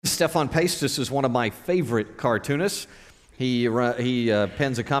Stefan Pastis is one of my favorite cartoonists. He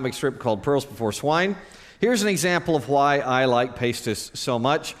pens a comic strip called Pearls Before Swine. Here's an example of why I like Pastis so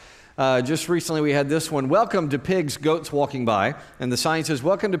much. Just recently we had this one, Welcome to Pigs, Goats Walking By. And the sign says,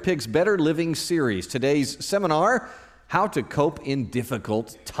 Welcome to Pigs Better Living Series. Today's seminar, How to Cope in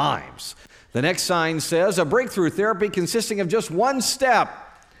Difficult Times. The next sign says, a breakthrough therapy consisting of just one step.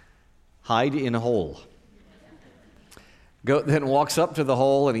 Hide in a hole. Goat then walks up to the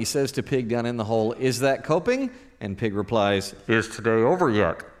hole and he says to Pig down in the hole, is that coping? And Pig replies, is today over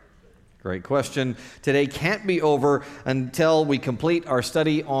yet? Great question. Today can't be over until we complete our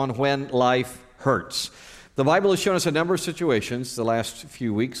study on when life hurts. The Bible has shown us a number of situations the last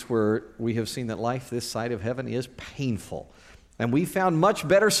few weeks where we have seen that life this side of heaven is painful. And we found much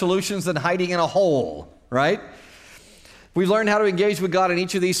better solutions than hiding in a hole, right? We've learned how to engage with God in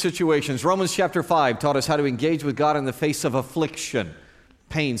each of these situations. Romans chapter 5 taught us how to engage with God in the face of affliction,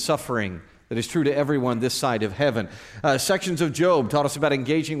 pain, suffering that is true to everyone this side of heaven. Sections of Job taught us about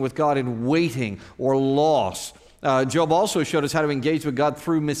engaging with God in waiting or loss. Job also showed us how to engage with God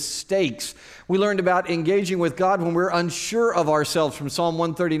through mistakes. We learned about engaging with God when we're unsure of ourselves from Psalm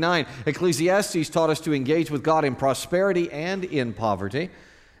 139. Ecclesiastes taught us to engage with God in prosperity and in poverty.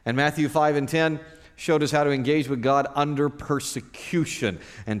 And Matthew 5 and 10 showed us how to engage with God under persecution.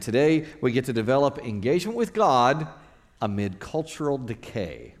 And today we get to develop engagement with God amid cultural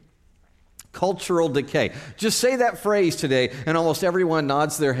decay. Cultural decay. Just say that phrase today and almost everyone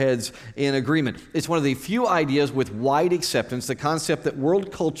nods their heads in agreement. It's one of the few ideas with wide acceptance, the concept that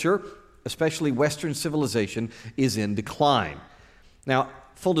world culture, especially Western civilization, is in decline. Now,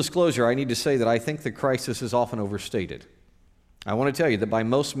 full disclosure, I need to say that I think the crisis is often overstated. I want to tell you that by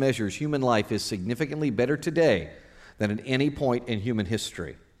most measures, human life is significantly better today than at any point in human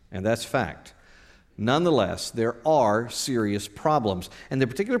history, and that's fact. Nonetheless, there are serious problems, and the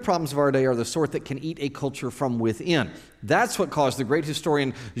particular problems of our day are the sort that can eat a culture from within. That's what caused the great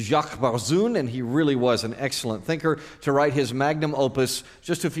historian Jacques Barzun, and he really was an excellent thinker, to write his magnum opus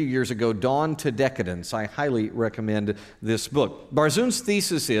just a few years ago, Dawn to Decadence. I highly recommend this book. Barzun's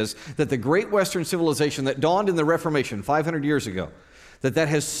thesis is that the great Western civilization that dawned in the Reformation 500 years ago, that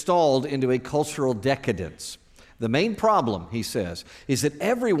has stalled into a cultural decadence. The main problem, he says, is that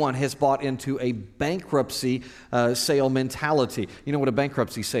everyone has bought into a bankruptcy sale mentality. You know what a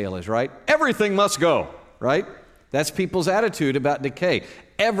bankruptcy sale is, right? Everything must go, right? That's people's attitude about decay.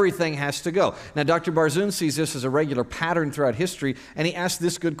 Everything has to go. Now, Dr. Barzun sees this as a regular pattern throughout history, and he asked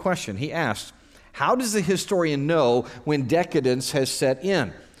this good question. He asked, how does the historian know when decadence has set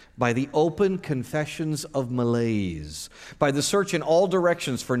in? By the open confessions of malaise, by the search in all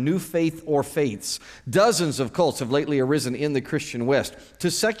directions for new faith or faiths. Dozens of cults have lately arisen in the Christian West.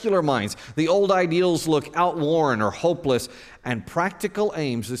 To secular minds, the old ideals look outworn or hopeless, and practical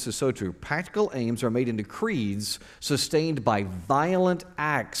aims, this is so true, practical aims are made into creeds sustained by violent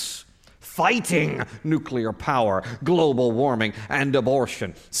acts. Fighting nuclear power, global warming, and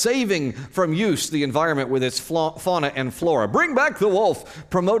abortion. Saving from use the environment with its fauna and flora. Bring back the wolf.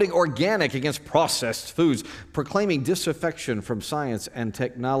 Promoting organic against processed foods. Proclaiming disaffection from science and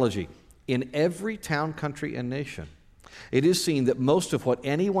technology. In every town, country, and nation, it is seen that most of what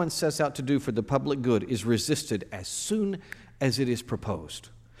anyone sets out to do for the public good is resisted as soon as it is proposed.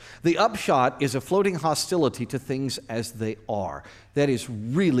 The upshot is a floating hostility to things as they are. That is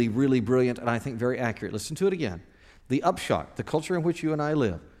really, really brilliant and I think very accurate. Listen to it again. The upshot, the culture in which you and I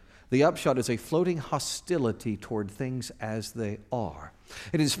live, the upshot is a floating hostility toward things as they are.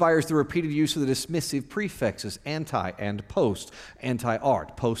 It inspires the repeated use of the dismissive prefixes anti and post,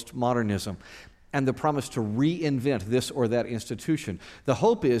 anti-art, postmodernism, and the promise to reinvent this or that institution. The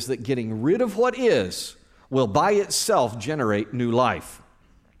hope is that getting rid of what is will by itself generate new life.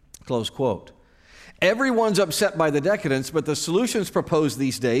 Close quote. Everyone's upset by the decadence, but the solutions proposed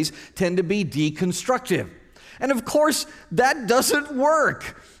these days tend to be deconstructive. And of course, that doesn't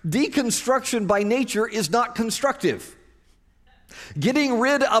work. Deconstruction by nature is not constructive. Getting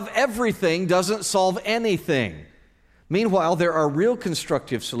rid of everything doesn't solve anything. Meanwhile, there are real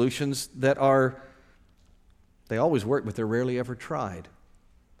constructive solutions they always work, but they're rarely ever tried.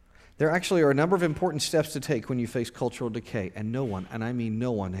 There actually are a number of important steps to take when you face cultural decay, and no one, and I mean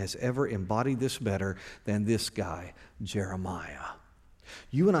no one, has ever embodied this better than this guy, Jeremiah.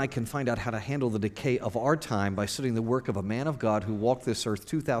 You and I can find out how to handle the decay of our time by studying the work of a man of God who walked this earth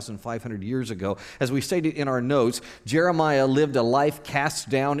 2,500 years ago. As we stated in our notes, Jeremiah lived a life cast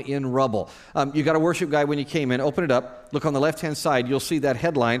down in rubble. You got a worship guide when you came in. Open it up. Look on the left-hand side. You'll see that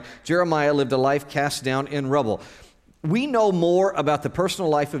headline, Jeremiah lived a life cast down in rubble. We know more about the personal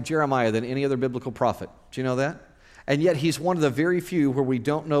life of Jeremiah than any other biblical prophet. Do you know that? and yet he's one of the very few where we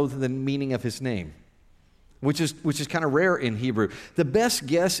don't know the meaning of his name, which is kind of rare in Hebrew. The best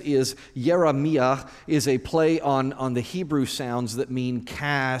guess is Jeremiah is a play on the Hebrew sounds that mean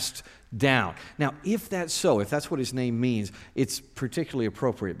cast down. Now, if that's so, if that's what his name means, it's particularly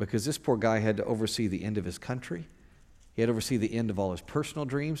appropriate because this poor guy had to oversee the end of his country. He had to oversee the end of all his personal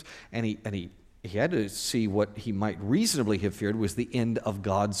dreams, and he had to see what he might reasonably have feared was the end of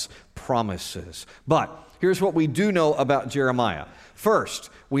God's promises. But here's what we do know about Jeremiah. First,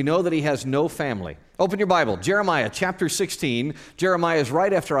 we know that he has no family. Open your Bible, Jeremiah chapter 16. Jeremiah is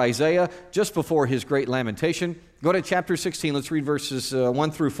right after Isaiah, just before his great lamentation. Go to chapter 16. Let's read verses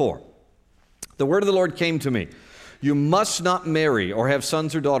 1 through 4. The word of the Lord came to me. You must not marry or have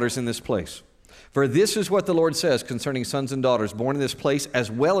sons or daughters in this place. For this is what the Lord says concerning sons and daughters born in this place, as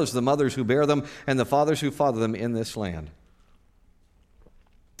well as the mothers who bear them and the fathers who father them in this land.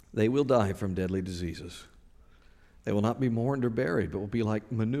 They will die from deadly diseases. They will not be mourned or buried, but will be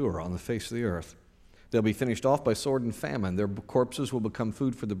like manure on the face of the earth. They'll be finished off by sword and famine. Their corpses will become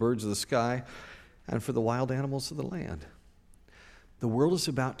food for the birds of the sky and for the wild animals of the land. The world is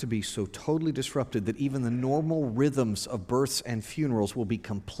about to be so totally disrupted that even the normal rhythms of births and funerals will be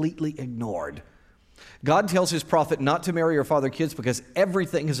completely ignored. God tells his prophet not to marry or father kids because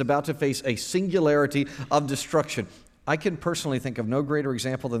everything is about to face a singularity of destruction. I can personally think of no greater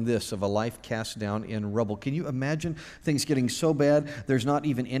example than this of a life cast down in rubble. Can you imagine things getting so bad there's not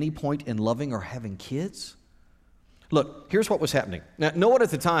even any point in loving or having kids? Look, here's what was happening. Now, no one at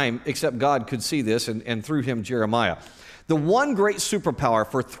the time except God could see this, and through him, Jeremiah. The one great superpower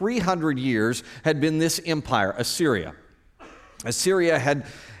for 300 years had been this empire, Assyria. Assyria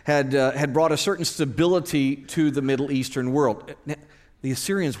had brought a certain stability to the Middle Eastern world. Now, the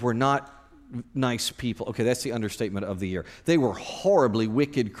Assyrians were not nice people. Okay, that's the understatement of the year. They were horribly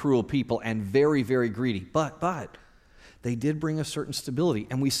wicked, cruel people and very, very greedy. But they did bring a certain stability,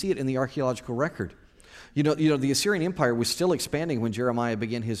 and we see it in the archaeological record. You know, the Assyrian Empire was still expanding when Jeremiah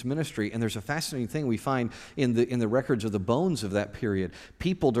began his ministry, and there's a fascinating thing we find in the records of the bones of that period.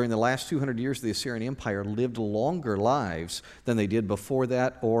 People during the last 200 years of the Assyrian Empire lived longer lives than they did before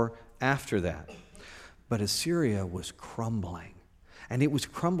that or after that. But Assyria was crumbling, and it was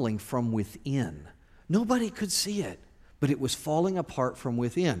crumbling from within. Nobody could see it, but it was falling apart from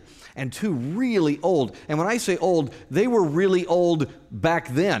within. And two really old, and when I say old, they were really old back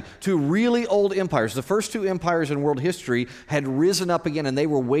then. Two really old empires. The first two empires in world history had risen up again, and they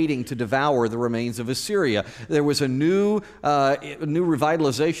were waiting to devour the remains of Assyria. There was a new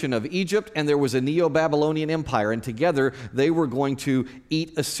revitalization of Egypt, and there was a Neo-Babylonian empire, and together they were going to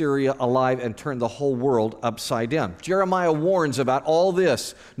eat Assyria alive and turn the whole world upside down. Jeremiah warns about all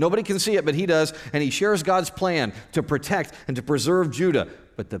this. Nobody can see it, but he does, and he shares God's plan to protect and to preserve Judah,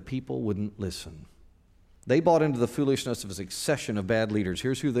 but the people wouldn't listen. They bought into the foolishness of a succession of bad leaders.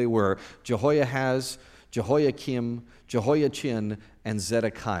 Here's who they were: Jehoiahaz, Jehoiakim, Jehoiachin, and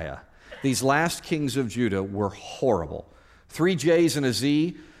Zedekiah. These last kings of Judah were horrible. 3 J's and a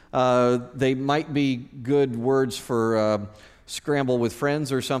Z. They might be good words for scramble with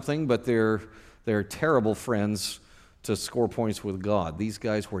friends or something, but they're terrible friends to score points with God. These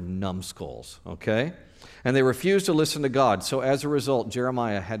guys were numbskulls, okay? And they refused to listen to God. So as a result,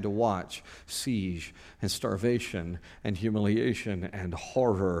 Jeremiah had to watch siege and starvation and humiliation and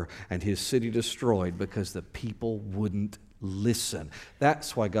horror and his city destroyed because the people wouldn't listen.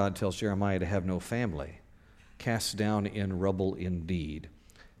 That's why God tells Jeremiah to have no family, cast down in rubble indeed.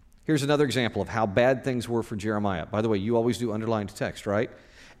 Here's another example of how bad things were for Jeremiah. By the way, you always do underlined text, right?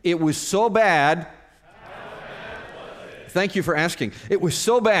 It was so bad. Thank you for asking. It was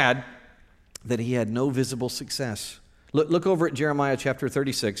so bad that he had no visible success. Look over at Jeremiah chapter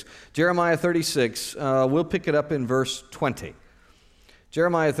 36. Jeremiah 36, we'll pick it up in verse 20.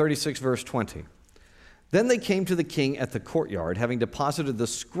 Jeremiah 36, verse 20. Then they came to the king at the courtyard, having deposited the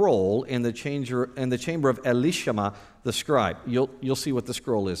scroll in the chamber of Elishama the scribe. You'll see what the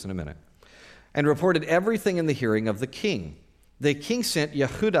scroll is in a minute. And reported everything in the hearing of the king. The king sent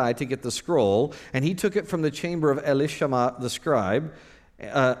Yehudai to get the scroll, and he took it from the chamber of Elishama the scribe.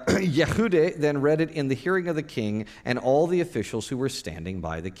 Yehudai then read it in the hearing of the king and all the officials who were standing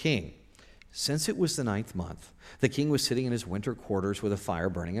by the king. Since it was the 9th month, the king was sitting in his winter quarters with a fire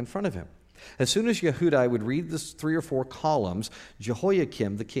burning in front of him. As soon as Yehudai would read the 3 or 4 columns,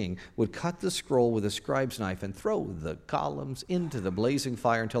 Jehoiakim the king would cut the scroll with a scribe's knife and throw the columns into the blazing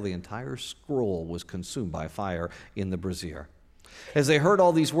fire until the entire scroll was consumed by fire in the brazier. As they heard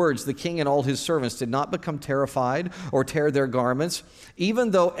all these words, the king and all his servants did not become terrified or tear their garments,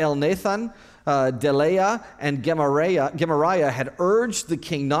 even though Elnathan, Delaiah, and Gemariah had urged the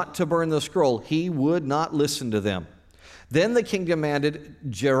king not to burn the scroll. He would not listen to them. Then the king commanded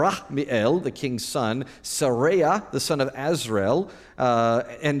Jerahmeel, the king's son, Seraiah, the son of Azrael,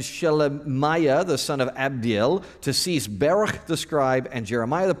 and Shelemiah, the son of Abdiel, to seize Baruch the scribe and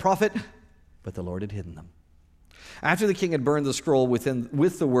Jeremiah the prophet, but the Lord had hidden them. After the king had burned the scroll with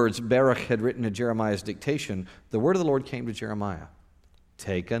the words Baruch had written at Jeremiah's dictation, the word of the Lord came to Jeremiah.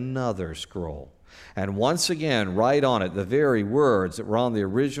 Take another scroll, and once again write on it the very words that were on the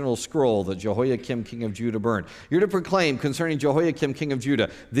original scroll that Jehoiakim, king of Judah, burned. You're to proclaim concerning Jehoiakim, king of Judah,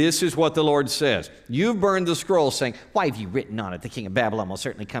 this is what the Lord says. You've burned the scroll, saying, why have you written on it, the king of Babylon will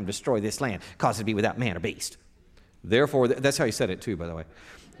certainly come destroy this land, cause it to be without man or beast. Therefore, that's how he said it too, by the way.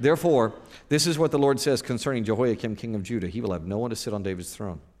 Therefore, this is what the Lord says concerning Jehoiakim, king of Judah. He will have no one to sit on David's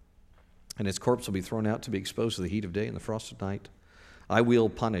throne, and his corpse will be thrown out to be exposed to the heat of day and the frost of night. I will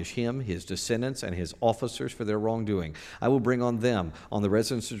punish him, his descendants, and his officers for their wrongdoing. I will bring on them, on the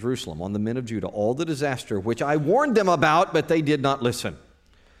residents of Jerusalem, on the men of Judah, all the disaster which I warned them about, but they did not listen.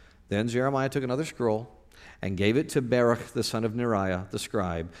 Then Jeremiah took another scroll and gave it to Baruch, the son of Neriah, the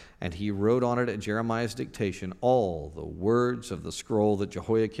scribe, and he wrote on it at Jeremiah's dictation all the words of the scroll that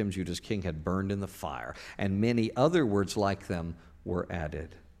Jehoiakim, Judah's king, had burned in the fire, and many other words like them were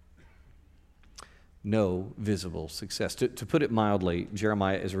added. No visible success. To put it mildly,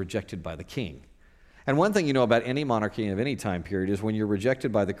 Jeremiah is rejected by the king. And one thing you know about any monarchy of any time period is when you're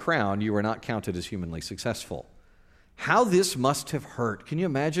rejected by the crown, you are not counted as humanly successful. How this must have hurt. Can you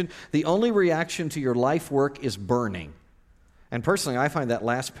imagine? The only reaction to your life work is burning. And personally, I find that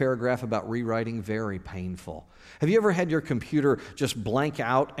last paragraph about rewriting very painful. Have you ever had your computer just blank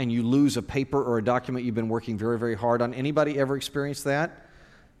out and you lose a paper or a document you've been working very, very hard on? Anybody ever experienced that?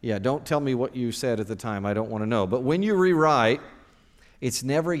 Yeah, don't tell me what you said at the time. I don't want to know. But when you rewrite, it's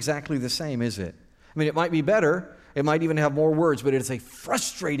never exactly the same, is it? I mean, it might be better. It might even have more words, but it's a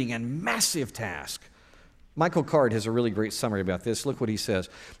frustrating and massive task. Michael Card has a really great summary about this. Look what he says.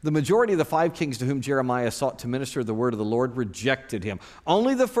 The majority of the 5 kings to whom Jeremiah sought to minister the word of the Lord rejected him.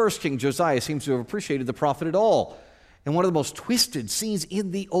 Only the first king, Josiah, seems to have appreciated the prophet at all. And one of the most twisted scenes in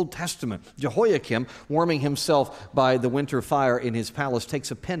the Old Testament, Jehoiakim, warming himself by the winter fire in his palace,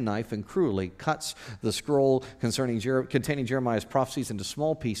 takes a penknife and cruelly cuts the scroll containing Jeremiah's prophecies into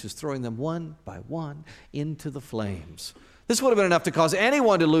small pieces, throwing them one by one into the flames. This would have been enough to cause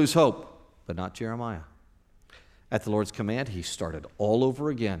anyone to lose hope, but not Jeremiah. At the Lord's command, he started all over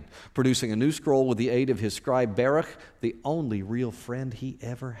again, producing a new scroll with the aid of his scribe Baruch, the only real friend he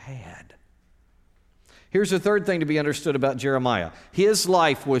ever had. Here's the third thing to be understood about Jeremiah. His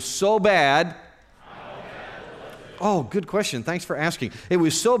life was so bad. Oh, good question. Thanks for asking. It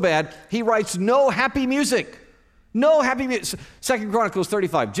was so bad, he writes no happy music. No happy music. 2 Chronicles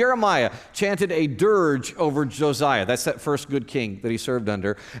 35. Jeremiah chanted a dirge over Josiah. That's that first good king that he served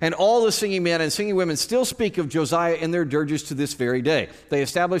under. And all the singing men and singing women still speak of Josiah in their dirges to this very day. They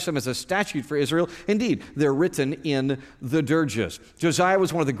established them as a statute for Israel. Indeed, they're written in the dirges. Josiah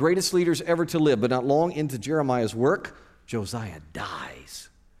was one of the greatest leaders ever to live, but not long into Jeremiah's work, Josiah dies.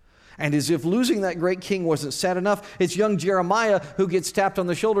 And as if losing that great king wasn't sad enough, it's young Jeremiah who gets tapped on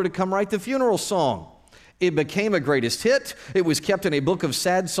the shoulder to come write the funeral song. It became a greatest hit. It was kept in a book of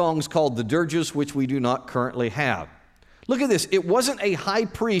sad songs called the Dirges, which we do not currently have. Look at this. It wasn't a high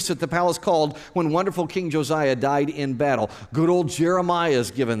priest that the palace called when wonderful King Josiah died in battle. Good old Jeremiah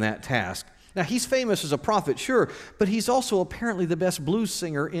is given that task. Now, he's famous as a prophet, sure, but he's also apparently the best blues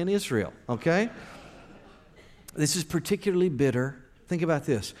singer in Israel, okay? This is particularly bitter. Think about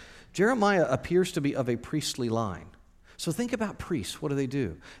this. Jeremiah appears to be of a priestly line. So think about priests. What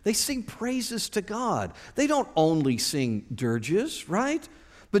do? They sing praises to God. They don't only sing dirges, right?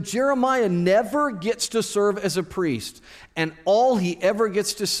 But Jeremiah never gets to serve as a priest, and all he ever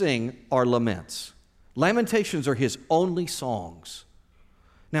gets to sing are laments. Lamentations are his only songs.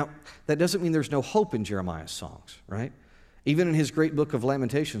 Now, that doesn't mean there's no hope in Jeremiah's songs, right? Even in his great book of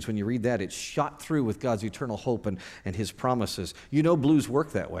Lamentations, when you read that, it's shot through with God's eternal hope and his promises. You know blues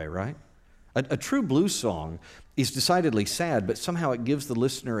work that way, right? A true blues song is decidedly sad, but somehow it gives the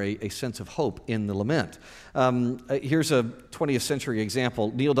listener a sense of hope in the lament. Here's a 20th century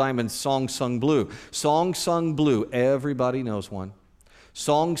example. Neil Diamond's Song Sung Blue. Song Sung Blue, everybody knows one.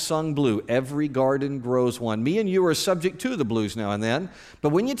 Song Sung Blue, every garden grows one. Me and you are subject to the blues now and then, but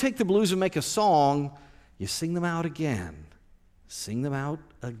when you take the blues and make a song, you sing them out again. Sing them out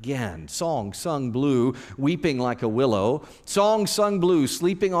again. Song sung blue, weeping like a willow. Song sung blue,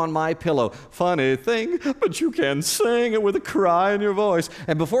 sleeping on my pillow. Funny thing, but you can sing it with a cry in your voice.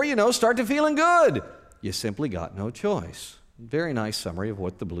 And before you know, start to feeling good. You simply got no choice. Very nice summary of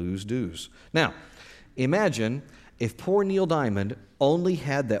what the blues does. Now, imagine if poor Neil Diamond only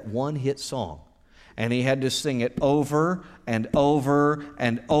had that one hit song, And he had to sing it over and over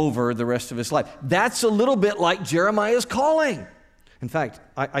and over the rest of his life. That's a little bit like Jeremiah's calling. In fact,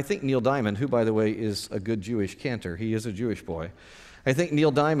 I think Neil Diamond, who, by the way, is a good Jewish cantor, he is a Jewish boy, I think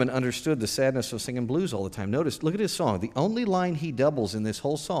Neil Diamond understood the sadness of singing blues all the time. Notice, look at his song. The only line he doubles in this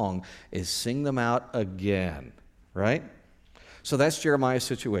whole song is sing them out again, right? So that's Jeremiah's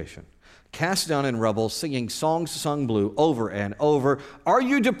situation. Cast down in rubble, singing songs sung blue over and over. Are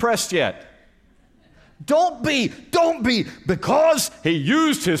you depressed yet? Don't be, because he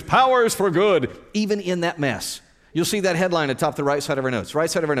used his powers for good, even in that mess. You'll see that headline atop the right side of our notes.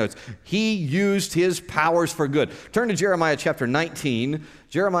 Right side of our notes. He used his powers for good. Turn to Jeremiah chapter 19.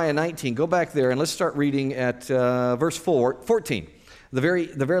 Jeremiah 19. Go back there and let's start reading at verse 14. The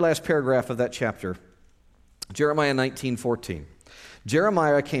very last paragraph of that chapter. Jeremiah 19:14.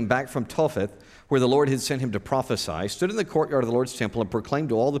 Jeremiah came back from Topheth, where the Lord had sent him to prophesy, stood in the courtyard of the Lord's temple and proclaimed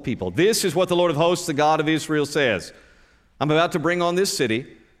to all the people, "This is what the Lord of hosts, the God of Israel, says. I'm about to bring on this city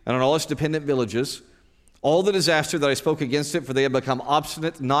and on all its dependent villages all the disaster that I spoke against it, for they have become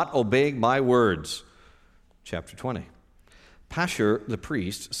obstinate, not obeying my words." Chapter 20. Pashur, the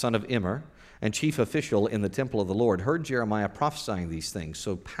priest, son of Immer, and chief official in the temple of the Lord, heard Jeremiah prophesying these things.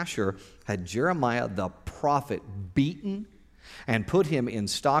 So Pashur had Jeremiah the prophet beaten and put him in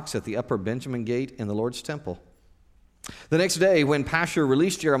stocks at the upper Benjamin gate in the Lord's temple. The next day, when Pashur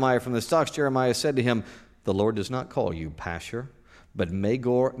released Jeremiah from the stocks, Jeremiah said to him, "The Lord does not call you Pashur, but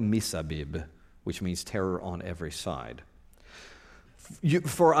Magor Misabib," which means terror on every side.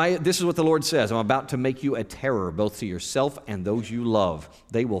 This is what the Lord says, "I'm about to make you a terror both to yourself and those you love.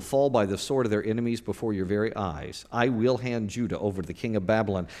 They will fall by the sword of their enemies before your very eyes. I will hand Judah over to the king of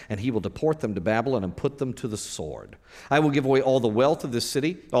Babylon, and he will deport them to Babylon and put them to the sword. I will give away all the wealth of this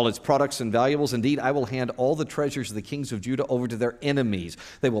city, all its products and valuables. Indeed, I will hand all the treasures of the kings of Judah over to their enemies.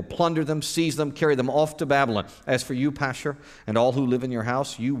 They will plunder them, seize them, carry them off to Babylon. As for you, Pashur, and all who live in your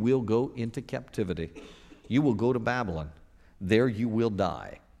house, you will go into captivity. You will go to Babylon. There you will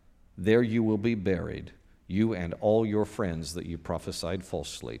die. There you will be buried, you and all your friends that you prophesied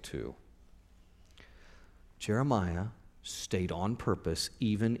falsely to." Jeremiah stayed on purpose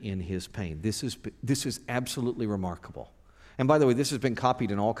even in his pain. This is absolutely remarkable. And by the way, this has been copied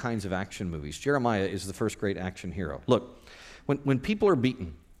in all kinds of action movies. Jeremiah is the first great action hero. Look, when people are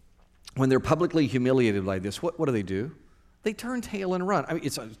beaten, when they're publicly humiliated like this, what do? They turn tail and run. I mean,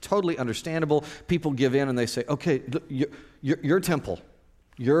 it's totally understandable. People give in and they say, "Okay, your temple,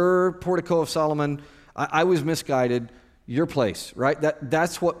 your portico of Solomon, I was misguided, your place," right?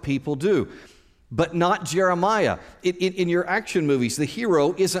 That's what people do. But not Jeremiah. In your action movies, the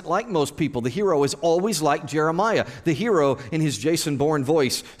hero isn't like most people. The hero is always like Jeremiah. The hero, in his Jason Bourne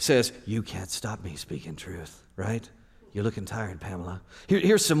voice, says, "You can't stop me speaking truth," right? "You're looking tired, Pamela.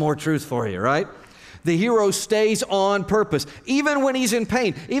 Here's some more truth for you," right? The hero stays on purpose, even when he's in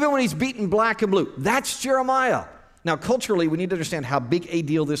pain, even when he's beaten black and blue. That's Jeremiah. Now, culturally, we need to understand how big a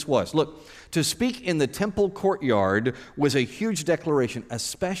deal this was. Look, to speak in the temple courtyard was a huge declaration,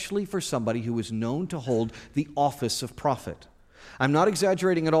 especially for somebody who was known to hold the office of prophet. I'm not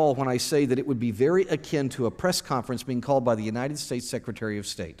exaggerating at all when I say that it would be very akin to a press conference being called by the United States Secretary of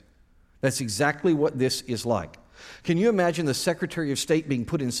State. That's exactly what this is like. Can you imagine the Secretary of State being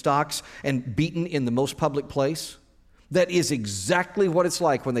put in stocks and beaten in the most public place? That is exactly what it's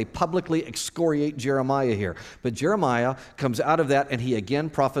like when they publicly excoriate Jeremiah here. But Jeremiah comes out of that and he again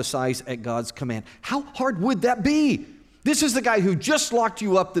prophesies at God's command. How hard would that be? This is the guy who just locked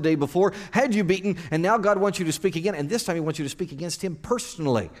you up the day before, had you beaten, and now God wants you to speak again, and this time he wants you to speak against him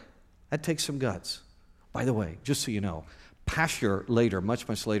personally. That takes some guts. By the way, just so you know, Pashur later, much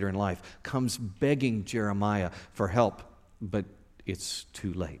later in life, comes begging Jeremiah for help, but it's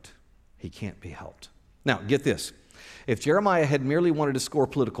too late. He can't be helped. Now, get this. If Jeremiah had merely wanted to score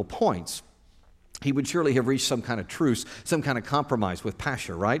political points, he would surely have reached some kind of truce, some kind of compromise with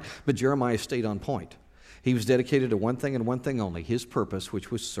Pashur, right? But Jeremiah stayed on point. He was dedicated to one thing and one thing only, his purpose,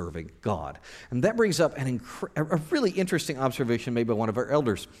 which was serving God. And that brings up a really interesting observation made by one of our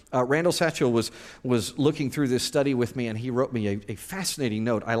elders. Randall Satchel was looking through this study with me, and he wrote me a fascinating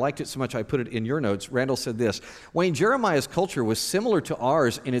note. I liked it so much I put it in your notes. Randall said this: Wayne, Jeremiah's culture was similar to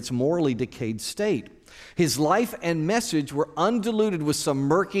ours in its morally decayed state. His life and message were undiluted with some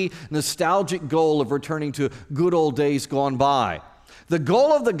murky, nostalgic goal of returning to good old days gone by. The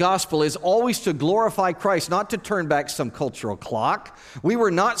goal of the gospel is always to glorify Christ, not to turn back some cultural clock. We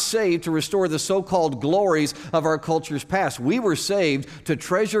were not saved to restore the so-called glories of our culture's past. We were saved to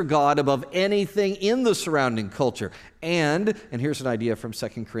treasure God above anything in the surrounding culture. And here's an idea from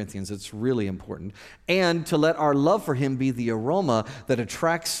 2 Corinthians, it's really important, and to let our love for Him be the aroma that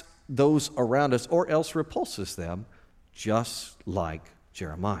attracts those around us or else repulses them, just like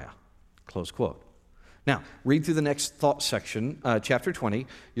Jeremiah. Close quote. Now, read through the next thought section, chapter 20.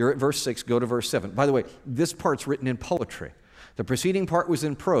 You're at verse 6, go to verse 7. By the way, this part's written in poetry. The preceding part was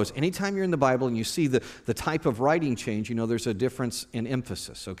in prose. Anytime you're in the Bible and you see the type of writing change, you know there's a difference in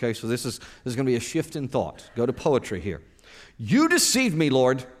emphasis, okay? So this is going to be a shift in thought. Go to poetry here. You deceived me,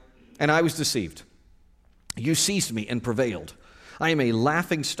 Lord, and I was deceived. You seized me and prevailed. I am a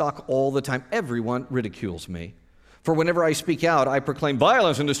laughing stock all the time. Everyone ridicules me. For whenever I speak out, I proclaim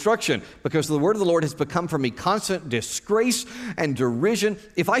violence and destruction, because the word of the Lord has become for me constant disgrace and derision.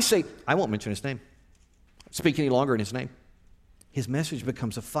 If I say, I won't mention his name, speak any longer in his name, his message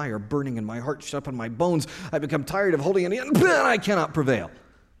becomes a fire burning in my heart, shut up in my bones. I become tired of holding it in, and I cannot prevail.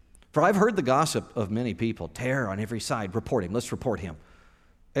 For I've heard the gossip of many people, terror on every side. Report him. Let's report him.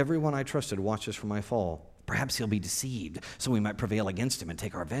 Everyone I trusted watches for my fall. Perhaps he'll be deceived, so we might prevail against him and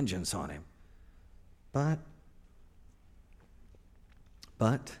take our vengeance on him.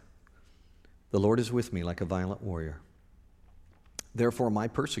 But the Lord is with me like a violent warrior. Therefore my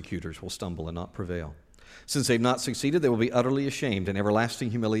persecutors will stumble and not prevail. Since they've not succeeded, they will be utterly ashamed, and everlasting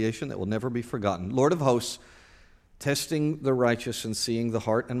humiliation that will never be forgotten. Lord of hosts, testing the righteous and seeing the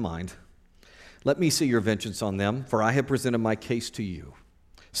heart and mind, let me see your vengeance on them, for I have presented my case to you.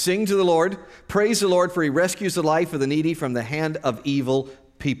 Sing to the Lord, praise the Lord, for he rescues the life of the needy from the hand of evil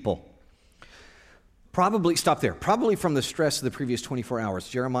people. Probably from the stress of the previous 24 hours,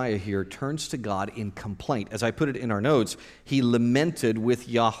 Jeremiah here turns to God in complaint. As I put it in our notes, he lamented with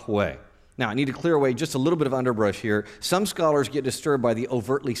Yahweh. Now, I need to clear away just a little bit of underbrush here. Some scholars get disturbed by the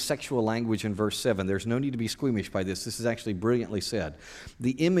overtly sexual language in verse 7. There's no need to be squeamish by this. This is actually brilliantly said.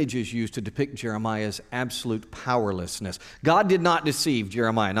 The image is used to depict Jeremiah's absolute powerlessness. God did not deceive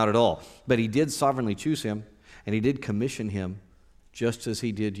Jeremiah, not at all. But he did sovereignly choose him, and he did commission him, just as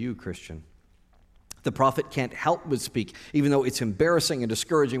he did you, Christian. The prophet can't help but speak, even though it's embarrassing and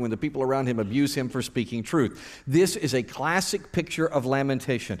discouraging when the people around him abuse him for speaking truth. This is a classic picture of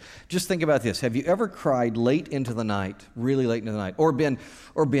lamentation. Just think about this. Have you ever cried late into the night, really late into the night, or been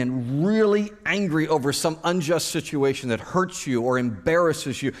really angry over some unjust situation that hurts you or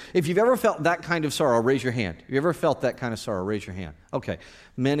embarrasses you? If you've ever felt that kind of sorrow, raise your hand. If you ever felt that kind of sorrow, raise your hand. Okay,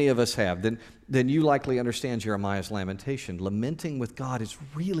 many of us have. Then you likely understand Jeremiah's lamentation. Lamenting with God is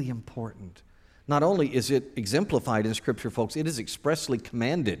really important. Not only is it exemplified in Scripture, folks, it is expressly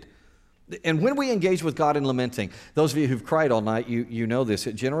commanded. And when we engage with God in lamenting, those of you who've cried all night, you know this,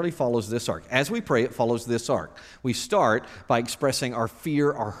 it generally follows this arc. As we pray, it follows this arc. We start by expressing our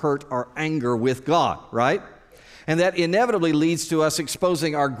fear, our hurt, our anger with God, right? And that inevitably leads to us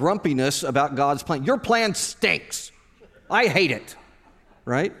exposing our grumpiness about God's plan. Your plan stinks. I hate it,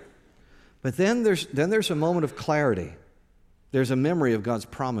 right? But then there's a moment of clarity. There's a memory of God's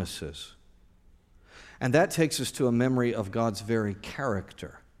promises. And that takes us to a memory of God's very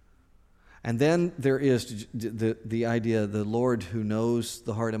character. And then there is the idea, the Lord who knows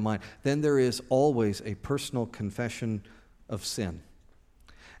the heart and mind. Then there is always a personal confession of sin.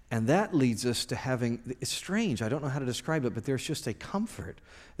 And that leads us to having, it's strange, I don't know how to describe it, but there's just a comfort.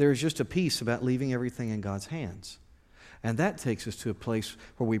 There's just a peace about leaving everything in God's hands. And that takes us to a place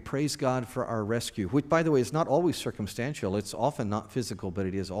where we praise God for our rescue, which, by the way, is not always circumstantial. It's often not physical, but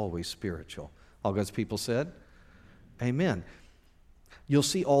it is always spiritual. All God's people said, amen. You'll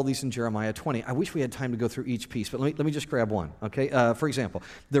see all these in Jeremiah 20. I wish we had time to go through each piece, but let me just grab one, okay? For example,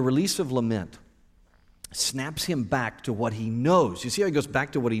 the release of lament snaps him back to what he knows. You see how he goes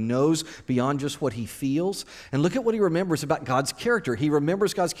back to what he knows beyond just what he feels? And look at what he remembers about God's character. He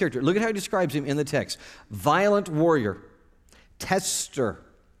remembers God's character. Look at how he describes him in the text. Violent warrior, tester,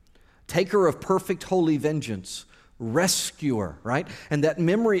 taker of perfect holy vengeance, rescuer, right? And that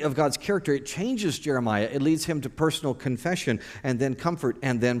memory of God's character, it changes Jeremiah. It leads him to personal confession and then comfort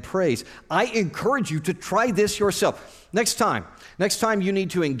and then praise. I encourage you to try this yourself. Next time you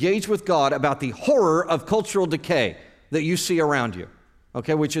need to engage with God about the horror of cultural decay that you see around you,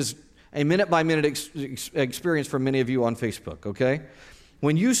 okay, which is a minute-by-minute experience for many of you on Facebook, okay?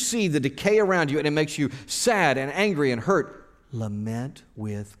 When you see the decay around you and it makes you sad and angry and hurt, lament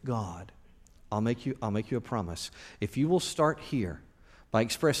with God. I'll make you a promise. If you will start here by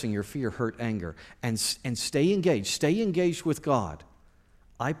expressing your fear, hurt, anger, and stay engaged with God,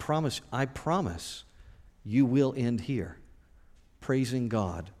 I promise you will end here praising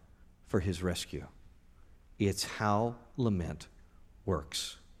God for his rescue. It's how lament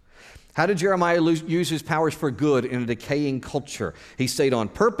works. How did Jeremiah use his powers for good in a decaying culture? He stayed on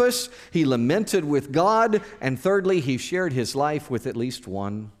purpose, he lamented with God, and thirdly, he shared his life with at least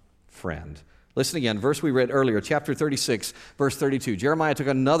one friend. Listen again, verse we read earlier, chapter 36, verse 32. Jeremiah took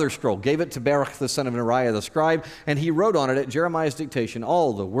another scroll, gave it to Baruch the son of Neriah the scribe, and he wrote on it at Jeremiah's dictation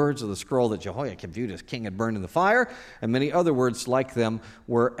all the words of the scroll that Jehoiakim, Judah's king, had burned in the fire, and many other words like them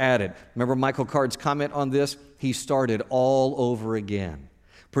were added. Remember Michael Card's comment on this? He started all over again,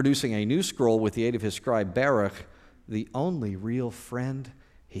 producing a new scroll with the aid of his scribe Baruch, the only real friend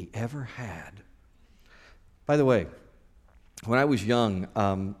he ever had. By the way, when I was young,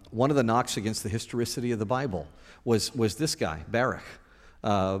 one of the knocks against the historicity of the Bible was this guy, Baruch.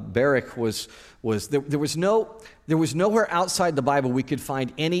 Baruch there was nowhere outside the Bible we could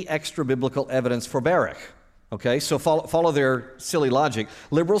find any extra biblical evidence for Baruch. Okay, so follow their silly logic.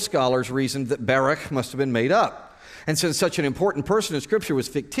 Liberal scholars reasoned that Baruch must have been made up. And since such an important person in Scripture was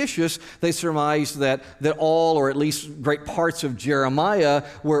fictitious, they surmised that all, or at least great parts of Jeremiah,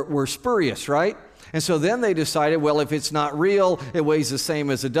 were spurious, right? And so then they decided, well, if it's not real, it weighs the same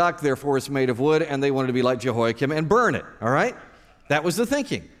as a duck, therefore it's made of wood, and they wanted to be like Jehoiakim and burn it, all right? That was the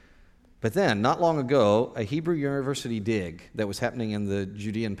thinking. But then, not long ago, a Hebrew University dig that was happening in the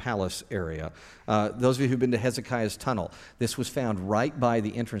Judean Palace area, those of you who've been to Hezekiah's tunnel, this was found right by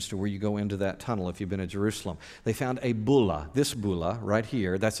the entrance to where you go into that tunnel if you've been to Jerusalem. They found a bulla, this bulla right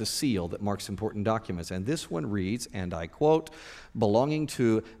here, that's a seal that marks important documents. And this one reads, and I quote, belonging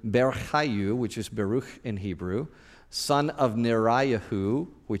to Berchayu, which is Baruch in Hebrew, son of Neriahu,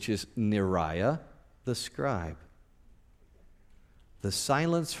 which is Neriah, the scribe. The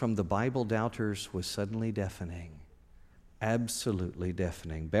silence from the Bible doubters was suddenly deafening, absolutely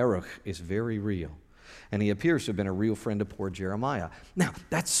deafening. Baruch is very real, and he appears to have been a real friend of poor Jeremiah. Now,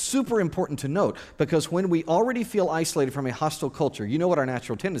 that's super important to note, because when we already feel isolated from a hostile culture, you know what our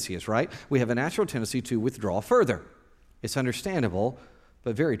natural tendency is, right? We have a natural tendency to withdraw further. It's understandable,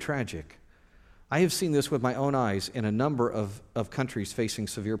 but very tragic. I have seen this with my own eyes in a number of countries facing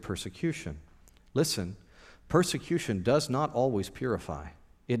severe persecution. Listen. Persecution does not always purify.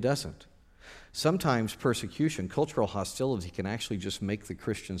 It doesn't. Sometimes persecution, cultural hostility, can actually just make the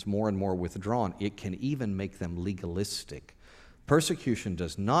Christians more and more withdrawn. It can even make them legalistic. Persecution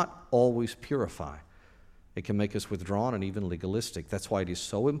does not always purify. It can make us withdrawn and even legalistic. That's why it is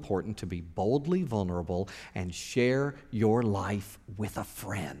so important to be boldly vulnerable and share your life with a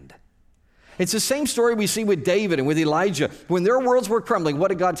friend. It's the same story we see with David and with Elijah. When their worlds were crumbling, what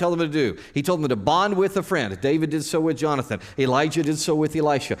did God tell them to do? He told them to bond with a friend. David did so with Jonathan. Elijah did so with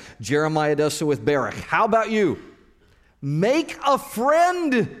Elisha. Jeremiah does so with Baruch. How about you? Make a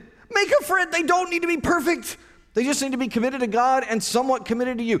friend. Make a friend. They don't need to be perfect. They just need to be committed to God and somewhat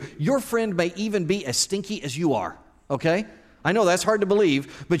committed to you. Your friend may even be as stinky as you are, okay? I know that's hard to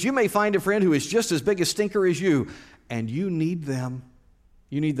believe, but you may find a friend who is just as big a stinker as you, and you need them.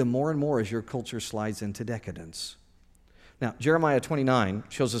 You need them more and more as your culture slides into decadence. Now, Jeremiah 29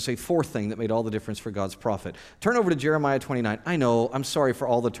 shows us a fourth thing that made all the difference for God's prophet. Turn over to Jeremiah 29. I know, I'm sorry for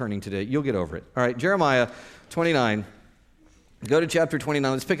all the turning today. You'll get over it. All right, Jeremiah 29. Go to chapter 29.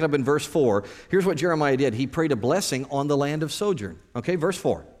 Let's pick it up in verse 4. Here's what Jeremiah did. He prayed a blessing on the land of sojourn. Okay, verse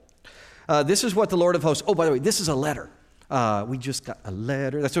 4. This is what the Lord of hosts... Oh, by the way, this is a letter. We just got a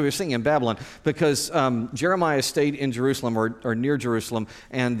letter. That's what we were singing in Babylon, because Jeremiah stayed in Jerusalem or near Jerusalem,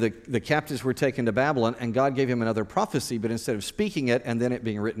 and the captives were taken to Babylon, and God gave him another prophecy, but instead of speaking it and then it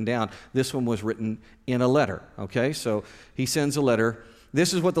being written down, this one was written in a letter. Okay, so he sends a letter.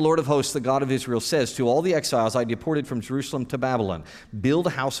 This is what the Lord of hosts, the God of Israel, says to all the exiles I deported from Jerusalem to Babylon.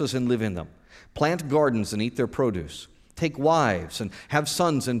 Build houses and live in them. Plant gardens and eat their produce. Take wives and have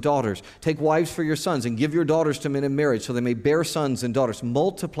sons and daughters. Take wives for your sons and give your daughters to men in marriage so they may bear sons and daughters.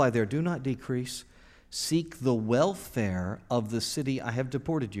 Multiply there, do not decrease. Seek the welfare of the city I have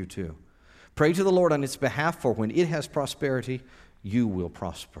deported you to. Pray to the Lord on its behalf, for when it has prosperity, you will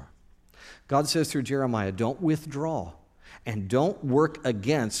prosper. God says through Jeremiah, don't withdraw and don't work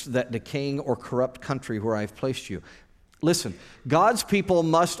against that decaying or corrupt country where I've placed you. Listen, God's people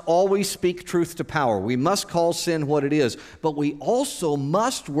must always speak truth to power. We must call sin what it is, but we also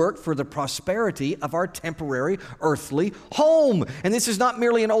must work for the prosperity of our temporary earthly home. And this is not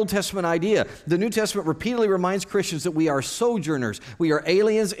merely an Old Testament idea. The New Testament repeatedly reminds Christians that we are sojourners. We are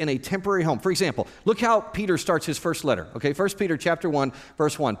aliens in a temporary home. For example, look how Peter starts his first letter. Okay, 1 Peter chapter 1,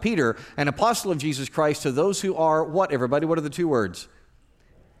 verse 1. Peter, an apostle of Jesus Christ, to those who are what, everybody? What are the two words?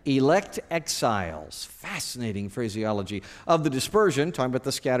 Elect exiles, fascinating phraseology, of the dispersion, talking about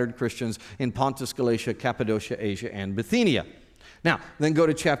the scattered Christians in Pontus, Galatia, Cappadocia, Asia, and Bithynia. Now, then go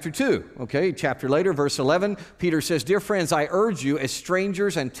to chapter 2, okay? Chapter later, verse 11, Peter says, Dear friends, I urge you as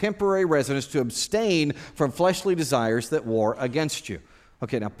strangers and temporary residents to abstain from fleshly desires that war against you.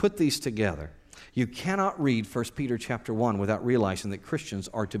 Okay, now put these together. You cannot read 1 Peter chapter 1 without realizing that Christians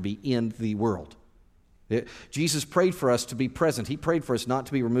are to be in the world. Jesus prayed for us to be present. He prayed for us not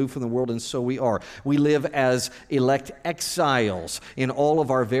to be removed from the world, and so we are. We live as elect exiles in all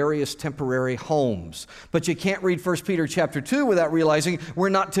of our various temporary homes. But you can't read 1 Peter chapter 2 without realizing we're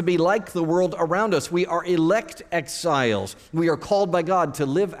not to be like the world around us. We are elect exiles. We are called by God to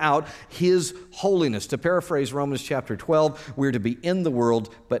live out His holiness. To paraphrase Romans chapter 12, we're to be in the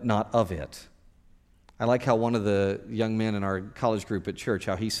world, but not of it. I like how one of the young men in our college group at church,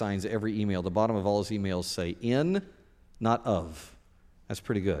 how he signs every email. The bottom of all his emails say, in, not of. That's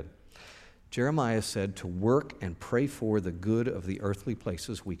pretty good. Jeremiah said to work and pray for the good of the earthly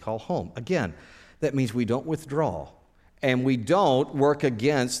places we call home. Again, that means we don't withdraw, and we don't work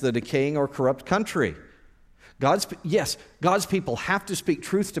against the decaying or corrupt country. God's people have to speak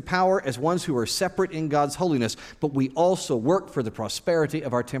truth to power as ones who are separate in God's holiness, but we also work for the prosperity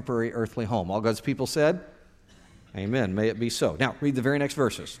of our temporary earthly home. All God's people said, amen. May it be so. Now, read the very next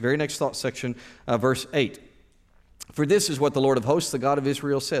verses, very next thought section, verse 8. For this is what the Lord of hosts, the God of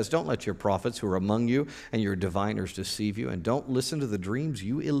Israel, says. Don't let your prophets who are among you and your diviners deceive you, and don't listen to the dreams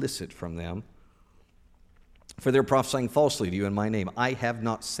you elicit from them. For they're prophesying falsely to you in my name. I have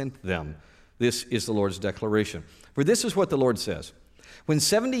not sent them. This is the Lord's declaration. For this is what the Lord says. When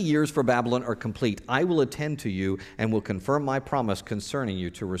 70 years for Babylon are complete, I will attend to you and will confirm my promise concerning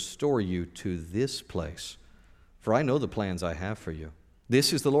you to restore you to this place. For I know the plans I have for you.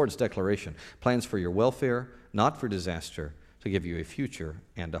 This is the Lord's declaration. Plans for your welfare, not for disaster, to give you a future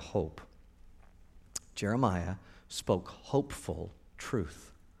and a hope. Jeremiah spoke hopeful truth.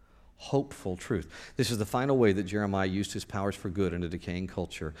 Hopeful truth. This is the final way that Jeremiah used his powers for good in a decaying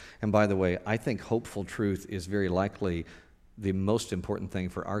culture. And by the way, I think hopeful truth is very likely the most important thing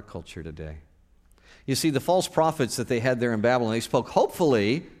for our culture today. You see, the false prophets that they had there in Babylon, they spoke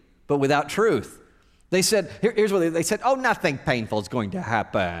hopefully, but without truth. They said, here's what they said, oh, nothing painful is going to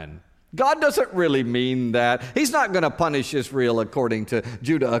happen. God doesn't really mean that. He's not going to punish Israel according to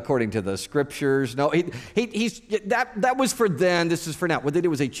Judah, according to the scriptures. No, that was for then. This is for now. What they did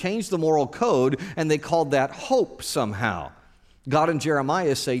was they changed the moral code, and they called that hope somehow. God and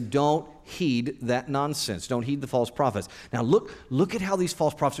Jeremiah say, don't heed that nonsense. Don't heed the false prophets. Now look at how these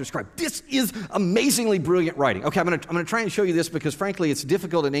false prophets are described. This is amazingly brilliant writing. Okay, I'm going to try and show you this because frankly it's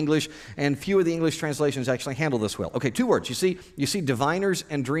difficult in English and few of the English translations actually handle this well. Okay, 2 words. You see diviners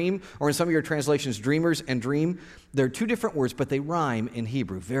and dream, or in some of your translations dreamers and dream. They're 2 different words, but they rhyme in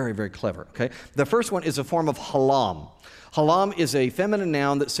Hebrew. Very, very clever. Okay, the first one is a form of halam. Halam is a feminine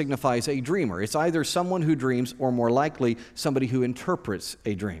noun that signifies a dreamer. It's either someone who dreams or more likely somebody who interprets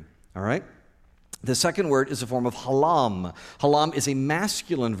a dream. All right? The second word is a form of halam. Halam is a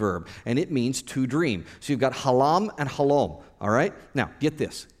masculine verb, and it means to dream. So you've got halam and halom. All right? Now, get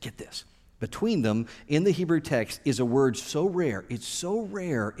this. Between them, in the Hebrew text, is a word so rare. It's so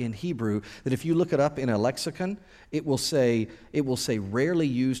rare in Hebrew that if you look it up in a lexicon, it will say rarely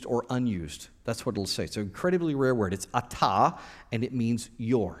used or unused. That's what it'll say. It's an incredibly rare word. It's atah, and it means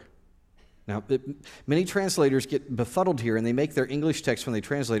your. Now, many translators get befuddled here, and they make their English text, when they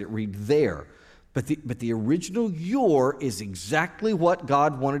translate it, read there. But the original your is exactly what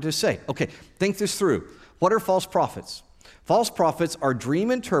God wanted to say. Okay, think this through. What are false prophets? False prophets are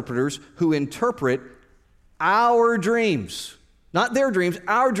dream interpreters who interpret our dreams. Not their dreams,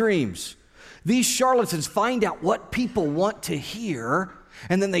 our dreams. These charlatans find out what people want to hear,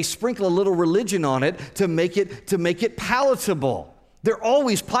 and then they sprinkle a little religion on it to make it palatable. They're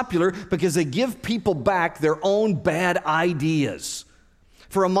always popular because they give people back their own bad ideas.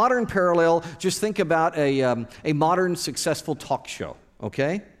 For a modern parallel, just think about a modern successful talk show,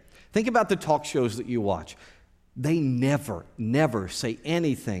 okay? Think about the talk shows that you watch. They never say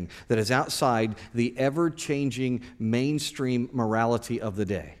anything that is outside the ever-changing mainstream morality of the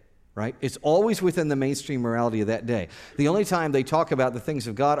day, right? It's always within the mainstream morality of that day. The only time they talk about the things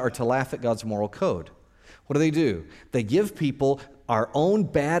of God are to laugh at God's moral code. What do? They give people our own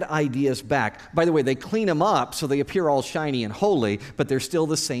bad ideas back. By the way, they clean them up so they appear all shiny and holy, but they're still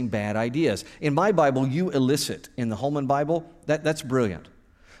the same bad ideas. In my Bible, you elicit. In the Holman Bible, that's brilliant.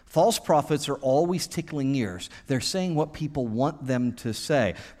 False prophets are always tickling ears. They're saying what people want them to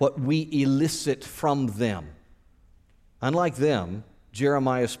say, what we elicit from them. Unlike them,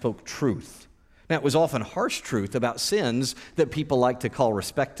 Jeremiah spoke truth. Now, it was often harsh truth about sins that people like to call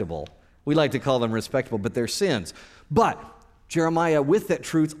respectable. We like to call them respectable, but they're sins. But Jeremiah, with that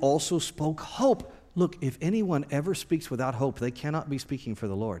truth, also spoke hope. Look, if anyone ever speaks without hope, they cannot be speaking for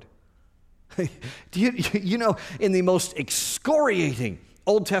the Lord. You know, in the most excoriating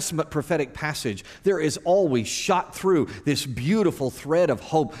Old Testament prophetic passage, there is always shot through this beautiful thread of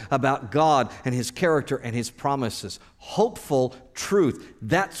hope about God and His character and His promises. Hopeful truth.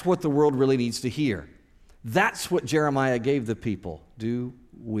 That's what the world really needs to hear. That's what Jeremiah gave the people. Do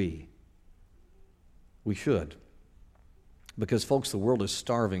we? We should. Because, folks, the world is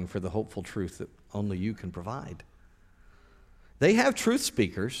starving for the hopeful truth that only you can provide. They have truth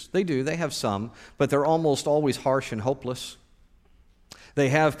speakers. They do. They have some. But they're almost always harsh and hopeless. They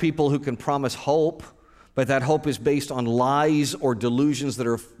have people who can promise hope, but that hope is based on lies or delusions that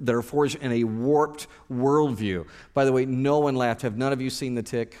are forged in a warped worldview. By the way, no one laughed. Have none of you seen The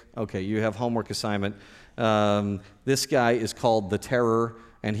Tick? Okay, you have homework assignment. This guy is called the Terror,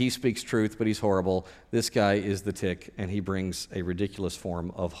 and he speaks truth, but he's horrible. This guy is the Tick, and he brings a ridiculous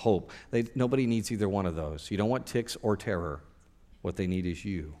form of hope. Nobody needs either one of those. You don't want ticks or terror. What they need is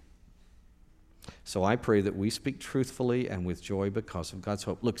you. So I pray that we speak truthfully and with joy because of God's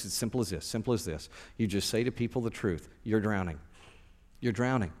hope. Look, it's simple as this, simple as this. You just say to people the truth. You're drowning. You're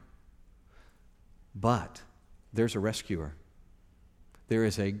drowning. But there's a rescuer. There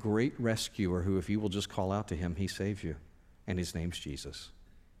is a great rescuer who, if you will just call out to him, he saves you. And his name's Jesus.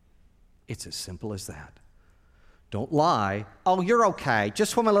 It's as simple as that. Don't lie. Oh, you're okay.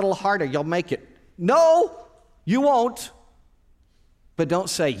 Just swim a little harder. You'll make it. No, you won't. But don't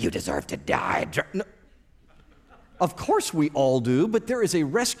say, you deserve to die. No. Of course we all do, but there is a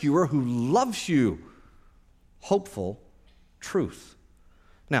rescuer who loves you. Hopeful truth.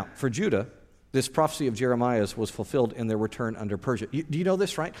 Now, for Judah, this prophecy of Jeremiah's was fulfilled in their return under Persia. Do you know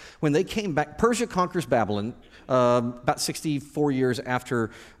this, right? When they came back, Persia conquers Babylon about 64 years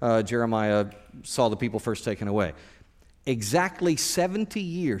after Jeremiah saw the people first taken away. Exactly 70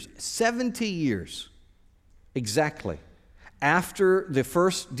 years, exactly. After the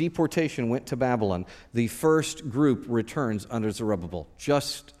first deportation went to Babylon, the first group returns under Zerubbabel,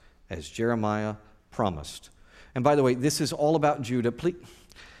 just as Jeremiah promised. And by the way, this is all about Judah.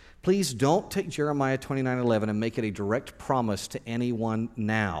 Please don't take Jeremiah 29:11 and make it a direct promise to anyone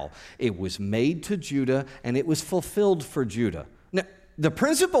now. It was made to Judah, and it was fulfilled for Judah. Now, the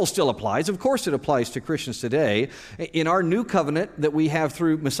principle still applies. Of course, it applies to Christians today. In our new covenant that we have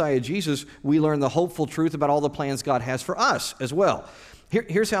through Messiah Jesus, we learn the hopeful truth about all the plans God has for us as well.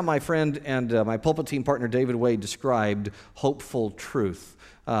 Here's how my friend and my pulpit team partner David Wade described hopeful truth.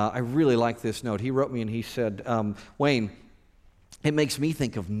 I really like this note. He wrote me and he said, Wayne, it makes me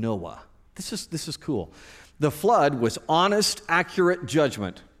think of Noah. This is cool. The flood was honest, accurate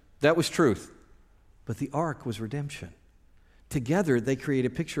judgment. That was truth. But the ark was redemption. Together, they create a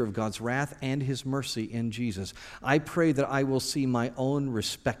picture of God's wrath and His mercy in Jesus. I pray that I will see my own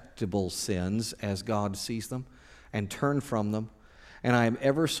respectable sins as God sees them and turn from them. And I am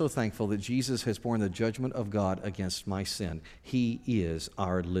ever so thankful that Jesus has borne the judgment of God against my sin. He is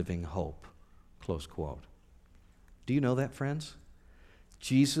our living hope. Close quote. Do you know that, friends?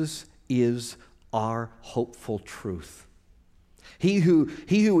 Jesus is our hopeful truth. He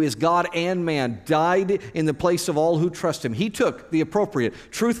who is God and man died in the place of all who trust Him. He took the appropriate,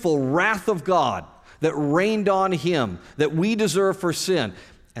 truthful wrath of God that rained on Him, that we deserve for sin.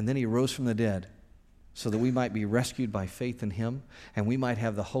 And then He rose from the dead so that we might be rescued by faith in Him and we might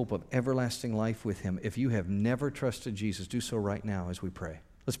have the hope of everlasting life with Him. If you have never trusted Jesus, do so right now as we pray.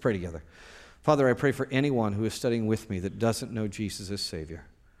 Let's pray together. Father, I pray for anyone who is studying with me that doesn't know Jesus as Savior.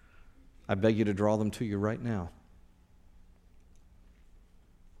 I beg you to draw them to you right now.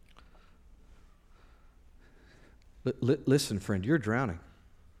 Listen, friend, you're drowning.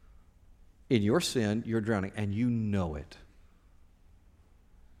 In your sin, you're drowning, and you know it.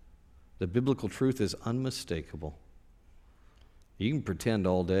 The biblical truth is unmistakable. You can pretend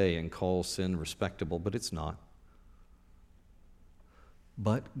all day and call sin respectable, but it's not.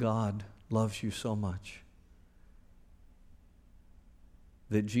 But God loves you so much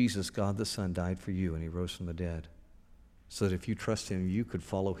that Jesus, God the Son, died for you and He rose from the dead so that if you trust Him, you could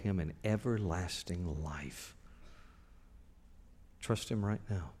follow Him in everlasting life. Trust Him right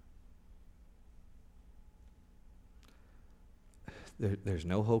now. There's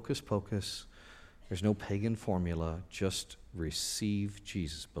no hocus pocus. There's no pagan formula. Just receive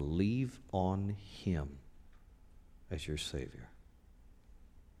Jesus. Believe on Him as your Savior.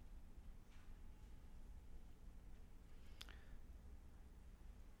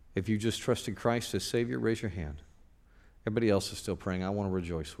 If you just trusted Christ as Savior, raise your hand. Everybody else is still praying. I want to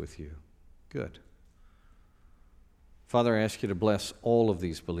rejoice with you. Good. Father, I ask you to bless all of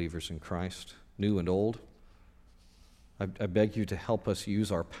these believers in Christ, new and old. I beg you to help us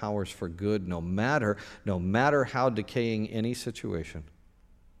use our powers for good, no matter how decaying any situation.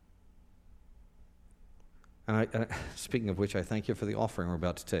 And speaking of which, I thank you for the offering we're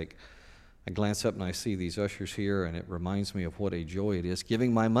about to take. I glance up and I see these ushers here, and it reminds me of what a joy it is.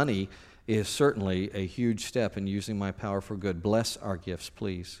 Giving my money is certainly a huge step in using my power for good. Bless our gifts,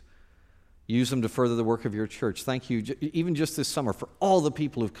 please. Use them to further the work of your church. Thank you, even just this summer, for all the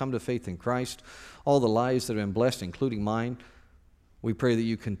people who've come to faith in Christ, all the lives that have been blessed, including mine. We pray that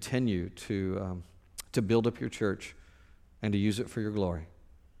you continue to build up your church and to use it for your glory.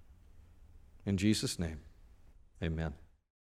 In Jesus' name, amen.